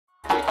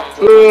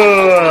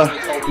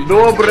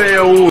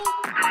Доброе утро.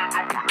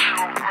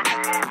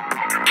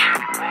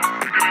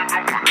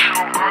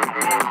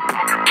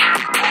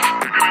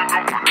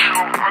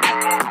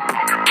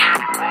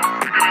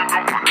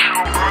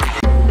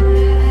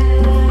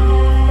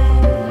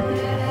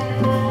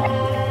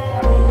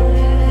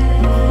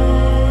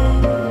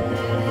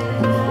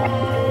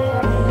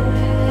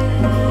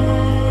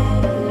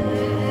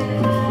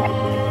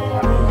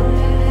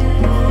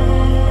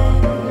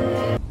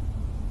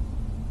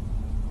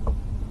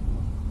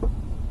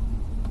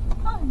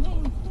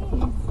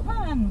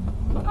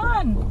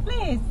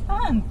 Please,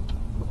 Han.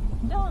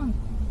 Don't,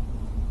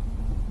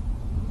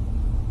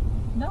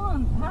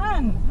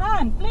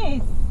 Han,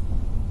 please.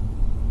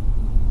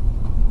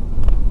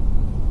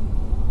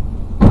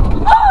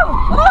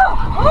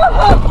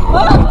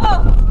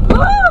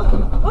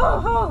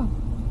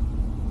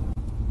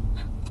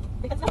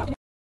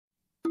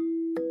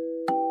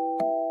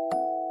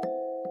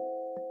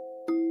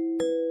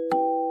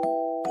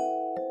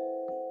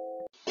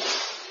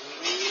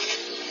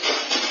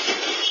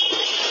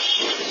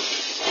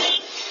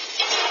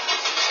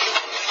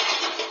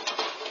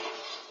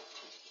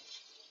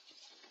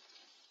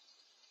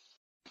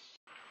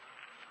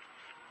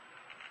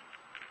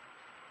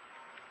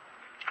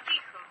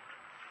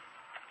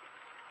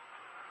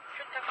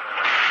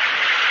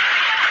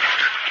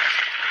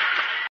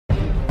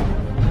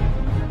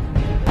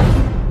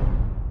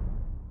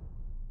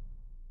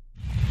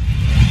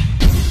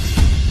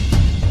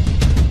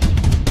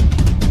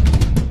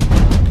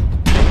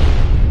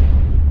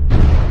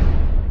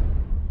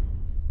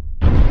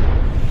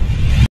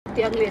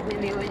 Tiếng liệt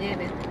như vậy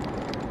nè,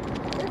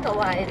 rất là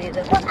hoài đi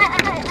rồi.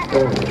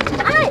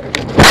 Ai?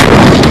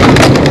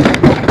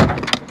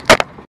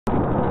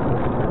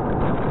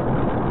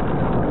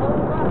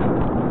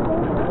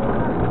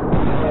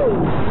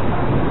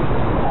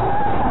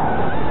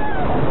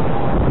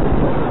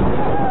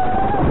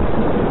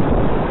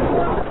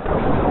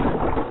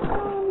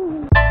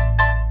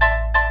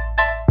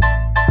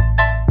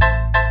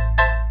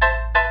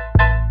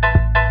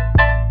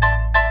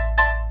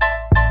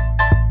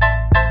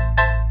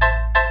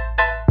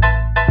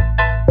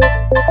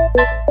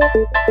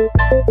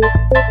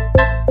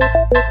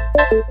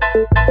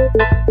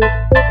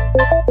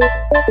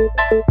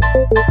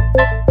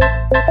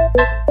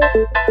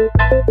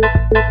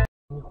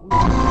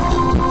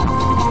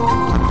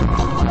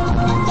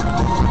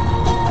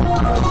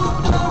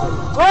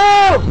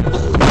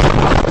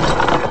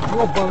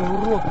 Ёбаный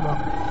урод,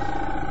 нахуй.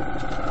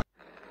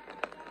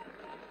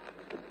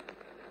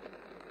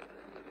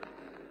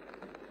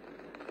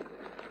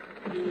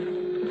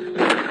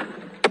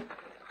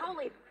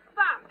 Holy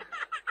fuck!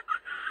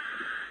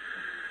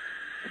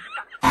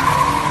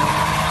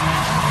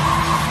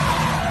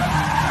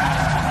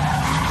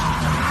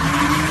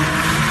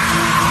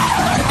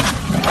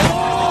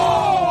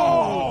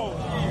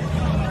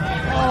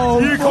 Oh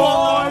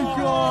my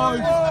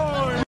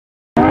gosh!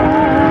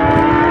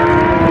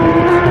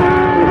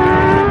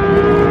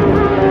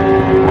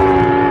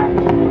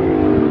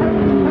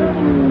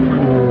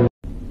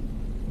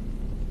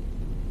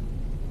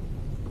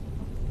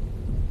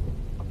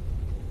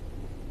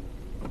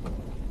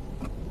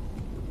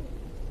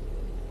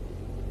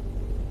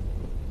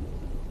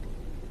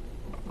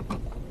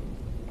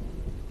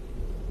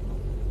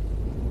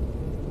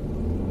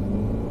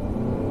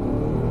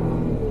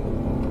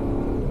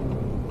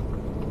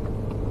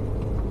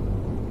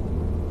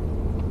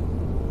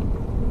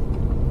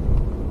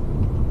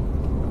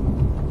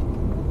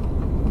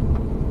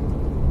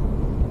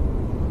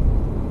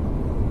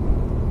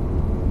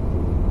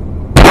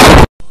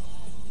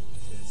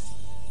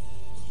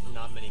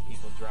 Not many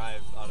people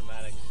drive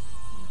automatics.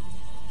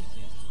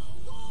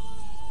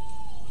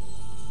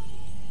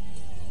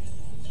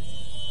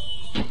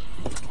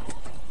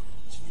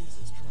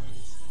 Jesus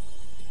Christ.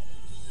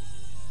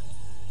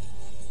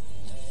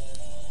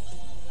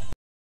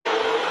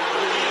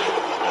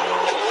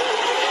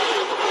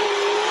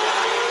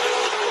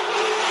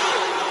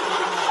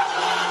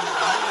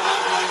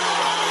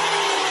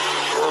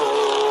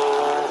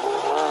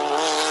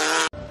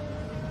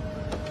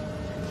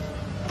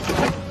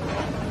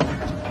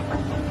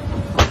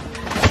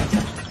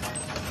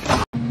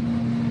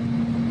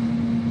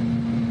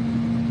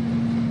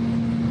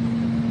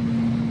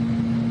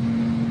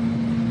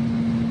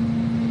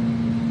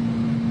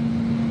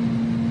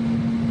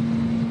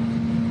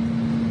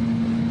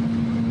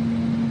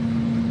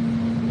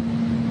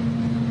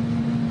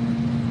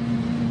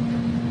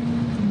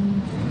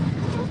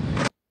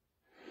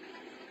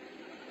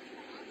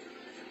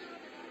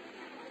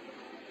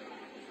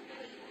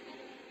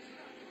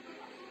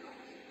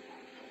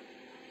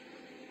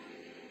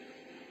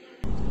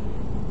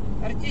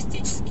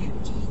 Артистически.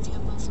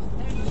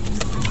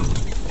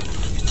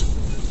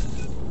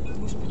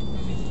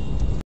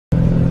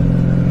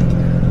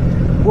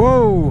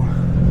 Whoa!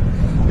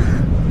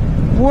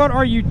 What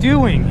are you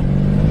doing?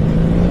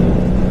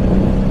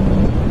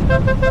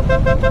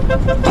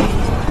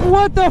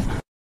 What the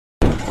f-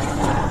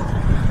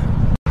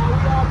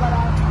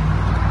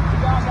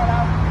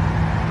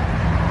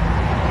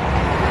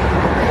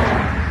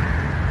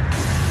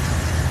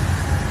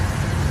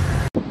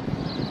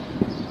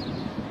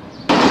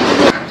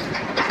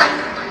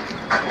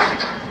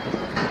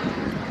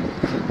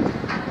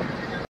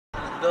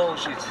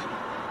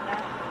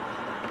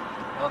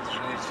 шанс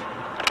жить.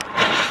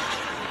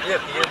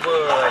 Нет,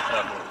 ебать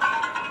нахуй.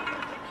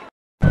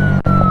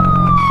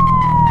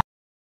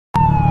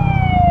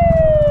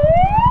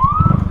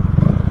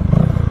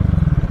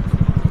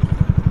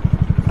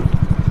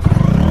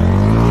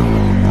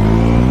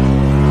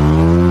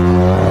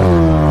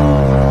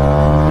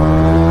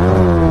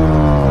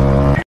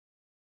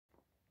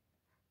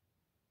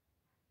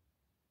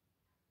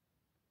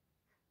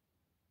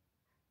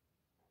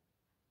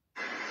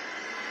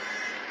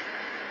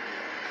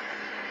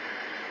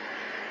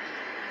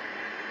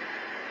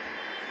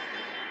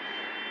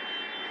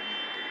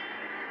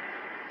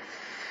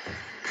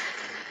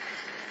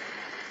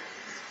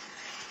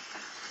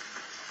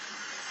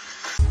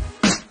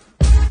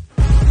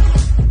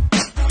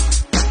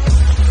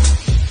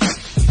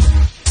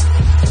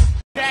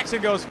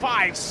 Jackson goes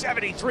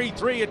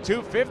 5.73.3 at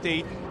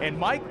 250, and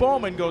Mike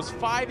Bowman goes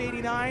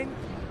 5.89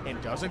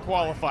 and doesn't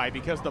qualify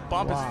because the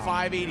bump is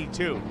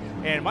 5.82.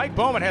 And Mike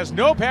Bowman has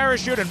no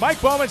parachute, and Mike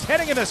Bowman's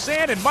heading in the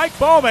sand, and Mike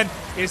Bowman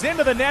is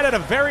into the net at a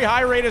very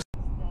high rate of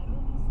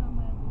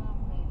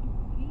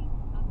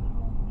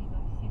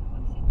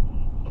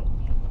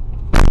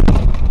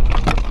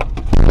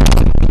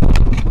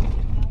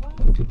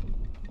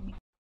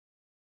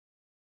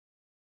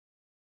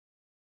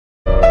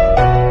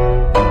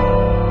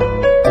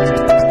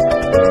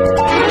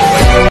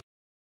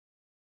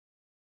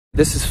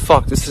This is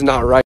fucked. This is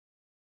not right.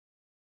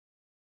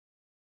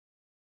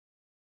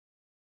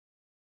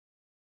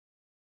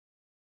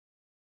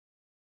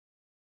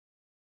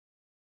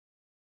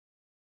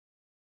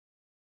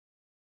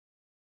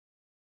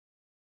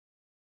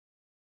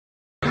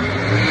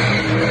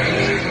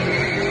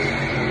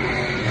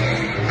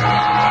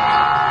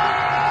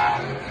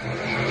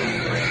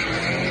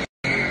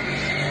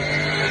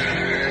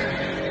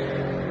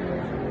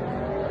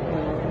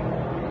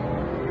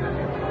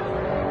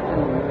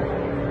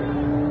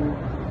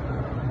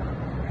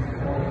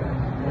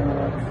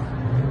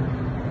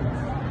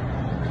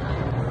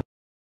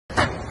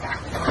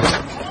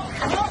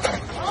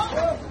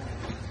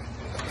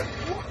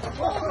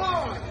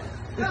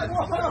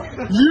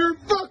 You're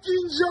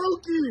fucking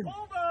joking!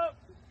 Hold up!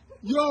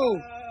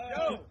 Yo!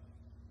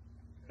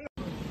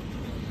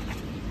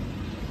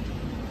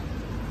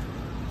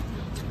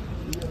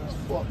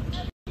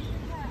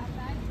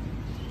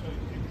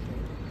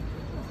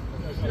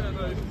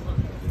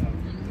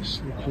 Let's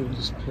record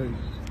this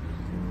plate.